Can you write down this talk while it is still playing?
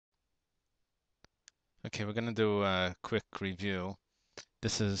Okay, we're going to do a quick review.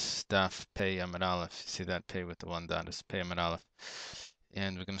 This is Daf Pei Amud Aleph. You see that Pei with the one dot is Pei Amud Aleph.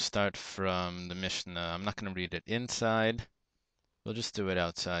 And we're going to start from the Mishnah. I'm not going to read it inside. We'll just do it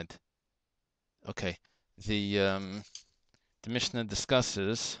outside. Okay, the Mishnah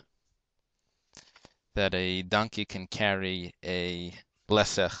discusses that a donkey can carry a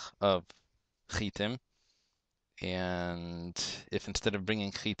lesech of chitim, and if instead of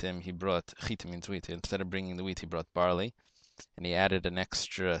bringing chitim, chitim means wheat, instead of bringing the wheat, he brought barley, and he added an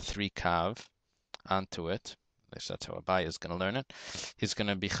extra 3 kav onto it. At least that's how Abaye is going to learn it. He's going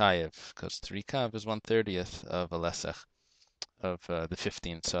to be chayev because 3 kav is 1/30th of a lesech of the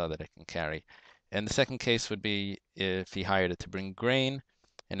 15 saw that it can carry. And the second case would be if he hired it to bring grain,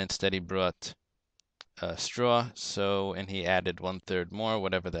 and instead he brought straw. And he added 1/3 more,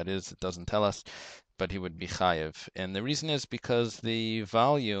 whatever that is. It doesn't tell us, but he would be chayev. And the reason is because the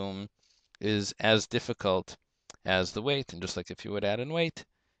volume is as difficult as the weight, and just like if you would add in weight,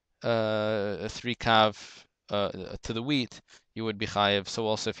 a 3 kav to the wheat, you would be chayev. So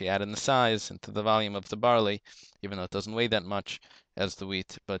also if you add in the size and to the volume of the barley, even though it doesn't weigh that much as the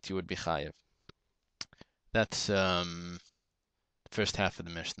wheat, but you would be chayev. That's the first half of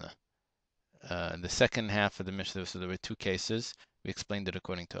the Mishnah. The second half of the Mishnah, so there were 2 cases. We explained it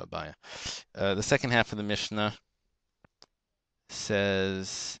according to Abaye. The second half of the Mishnah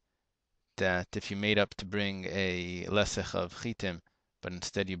says that if you made up to bring a lesech of chitim, but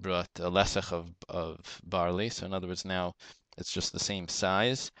instead you brought a lesech of barley, so in other words, now it's just the same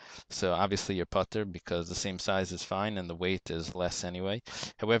size. So obviously you're putter because the same size is fine and the weight is less anyway.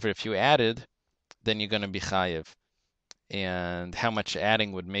 However, if you added, then you're going to be chayev. And how much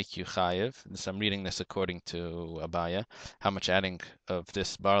adding would make you chayev? So I'm reading this according to Abaye. How much adding of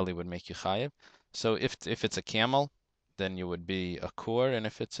this barley would make you chayev? So if it's a camel, then you would be a kur, and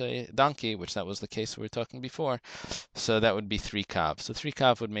if it's a donkey, which that was the case we were talking before, so that would be 3 kav. So 3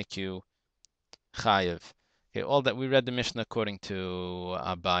 kav would make you chayev. Okay, all that we read the Mishnah according to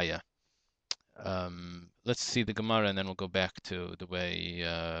Abaye. Let's see the Gemara, and then we'll go back to the way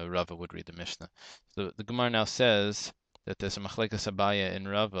Rava would read the Mishnah. So the Gemara now says that there's a machlekes Abaye and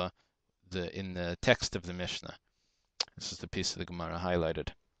Rava in the text of the Mishnah. This is the piece of the Gemara highlighted.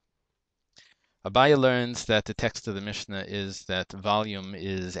 Abaye learns that the text of the Mishnah is that volume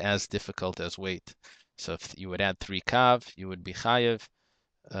is as difficult as weight. So if you would add 3 kav, you would be chayev.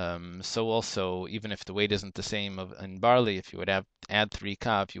 So also, even if the weight isn't the same in barley, if you would add 3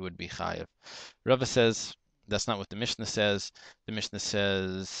 kav, you would be chayev. Rava says that's not what the Mishnah says. The Mishnah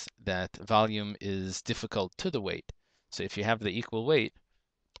says that volume is difficult to the weight. So if you have the equal weight,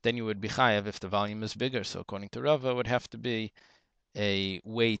 then you would be chayev if the volume is bigger. So according to Rava, it would have to be a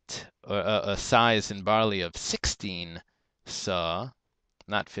weight or a size in barley of 16 sa,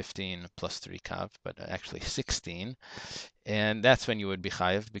 not 15 plus 3 kav, but actually 16. And that's when you would be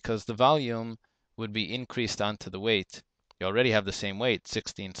chayev because the volume would be increased onto the weight. You already have the same weight.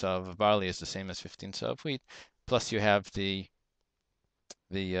 16 sa of barley is the same as 15 sa of wheat. Plus you have the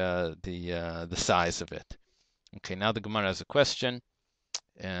size of it. Okay, now the Gemara has a question,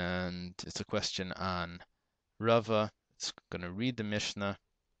 and it's a question on Rava. It's going to read the Mishnah,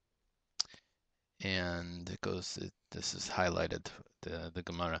 and it goes. This is highlighted, the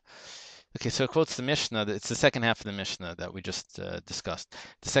Gemara. Okay, so it quotes the Mishnah. It's the second half of the Mishnah that we just discussed.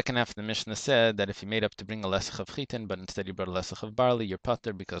 The second half of the Mishnah said that if you made up to bring a lesech of chitin, but instead you brought a lesech of barley, you're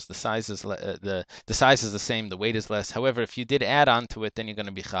putter because the size is the size is the same, the weight is less. However, if you did add on to it, then you're going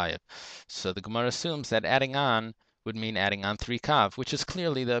to be chayev. So the Gemara assumes that adding on would mean adding on 3 kav, which is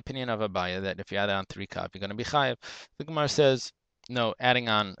clearly the opinion of Abaye, that if you add on 3 kav, you're going to be chayev. The Gemara says, no, adding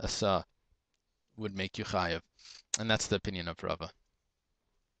on a sa would make you chayev. And that's the opinion of Rava.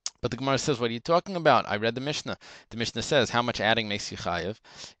 But the Gemara says, what are you talking about? I read the Mishnah. The Mishnah says how much adding makes you chayev.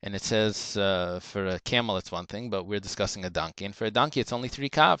 And it says for a camel it's one thing, but we're discussing a donkey. And for a donkey it's only 3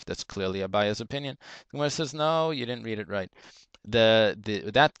 kav. That's clearly Abaye's opinion. The Gemara says, no, you didn't read it right.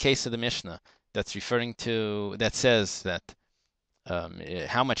 That case of the Mishnah that's referring to, that says that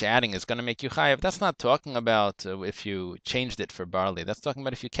how much adding is going to make you chayev, that's not talking about if you changed it for barley. That's talking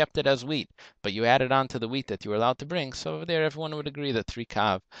about if you kept it as wheat, but you added on to the wheat that you were allowed to bring. So over there, everyone would agree that 3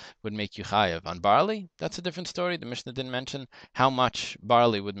 kav would make you chayev. On barley, that's a different story. The Mishnah didn't mention how much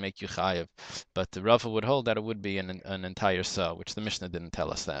barley would make you chayev, but the Rava would hold that it would be an entire sa, which the Mishnah didn't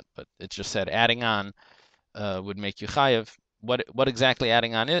tell us that. But it just said adding on would make you chayev. What exactly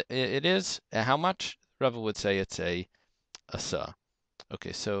adding on it is? How much? Rava would say it's a sa.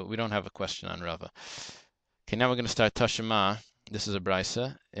 Okay, so we don't have a question on Rava. Okay, now we're going to start Tashema. This is a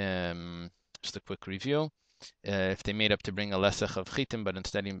brisa. Just a quick review. If they made up to bring a lesech of chitim, but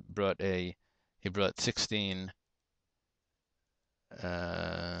instead he brought a he brought 16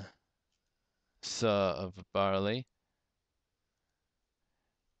 sa of barley.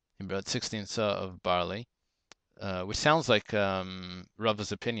 He brought 16 sa of barley, which sounds like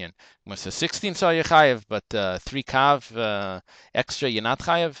Rava's opinion. So 16 sa you're chayev, but 3 kav extra you're not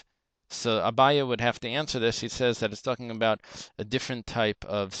chayev. So Abaya would have to answer this. He says that it's talking about a different type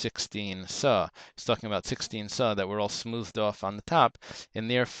of 16 sa. It's talking about 16 sa that were all smoothed off on the top,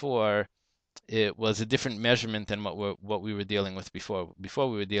 and therefore it was a different measurement than what we were dealing with before. Before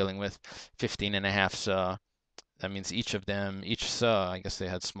we were dealing with 15 and a half sa. That means each of them, each saw, I guess they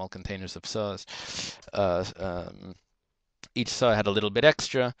had small containers of saws. Uh, um, each saw had a little bit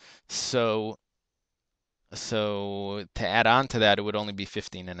extra. So to add on to that, it would only be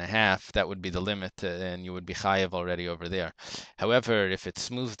 15 and a half. That would be the limit, and you would be chayev already over there. However, if it's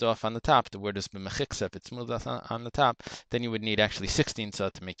smoothed off on the top, the word is b'mechiksa, if it's smoothed off on the top, then you would need actually 16 saw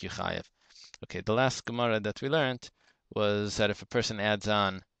to make you chayev. Okay, the last Gemara that we learned was that if a person adds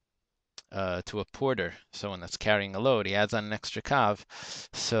on to a porter, someone that's carrying a load, he adds on an extra kav.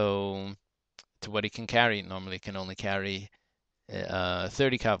 So to what he can carry, normally he can only carry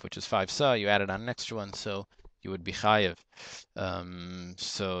 30 kav, which is 5 sa. You added on an extra one, so you would be chayiv.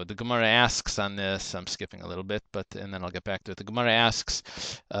 So the Gemara asks on this. I'm skipping a little bit, and then I'll get back to it. The Gemara asks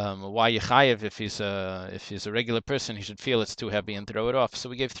why you chayiv if he's a regular person, he should feel it's too heavy and throw it off. So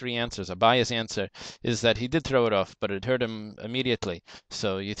we gave 3 answers. Abaya's answer is that he did throw it off, but it hurt him immediately.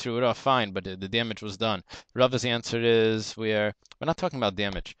 So you threw it off fine, but the damage was done. Rava's answer is we're not talking about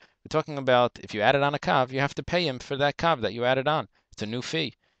damage. We're talking about if you added on a kav, you have to pay him for that kav that you added on. It's a new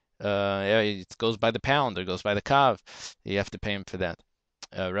fee. It goes by the pound, or goes by the kav. You have to pay him for that.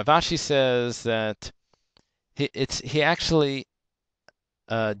 Rav Ashi says that he actually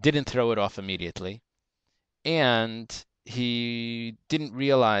didn't throw it off immediately, and he didn't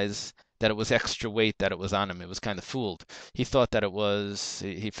realize that it was extra weight that it was on him. It was kind of fooled. He thought that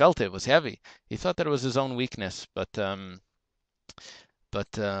he felt it was heavy. He thought that it was his own weakness, but the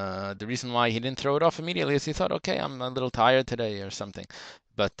reason why he didn't throw it off immediately is he thought, okay, I'm a little tired today or something.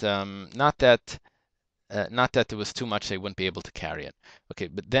 But not that there was too much they wouldn't be able to carry it. Okay,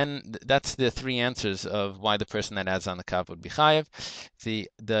 but then that's the 3 answers of why the person that adds on the kav would be chayev.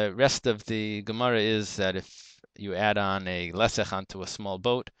 The rest of the Gemara is that if you add on a lesech onto a small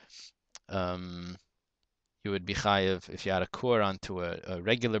boat, you would be chayiv. If you had a kor onto a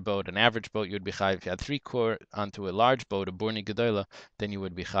regular boat, an average boat, you would be chayiv. If you had 3 kor onto a large boat, a burni gedola, then you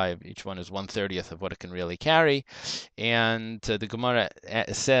would be chayiv. Each one is 1/30th of what it can really carry. And the Gemara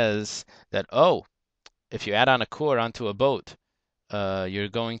says that, if you add on a kor onto a boat, you're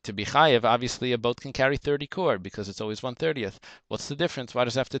going to be chayiv. Obviously, a boat can carry 30 kor because it's always 1/30th. What's the difference? Why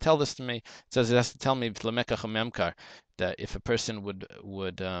does it have to tell this to me? It says it has to tell me that if a person would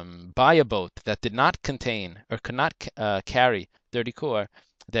buy a boat that did not contain or could not carry 30 kor,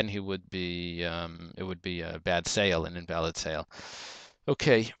 then it would be a bad sale, an invalid sale.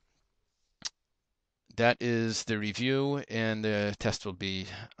 Okay, that is the review, and the test will be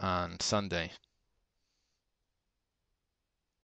on Sunday.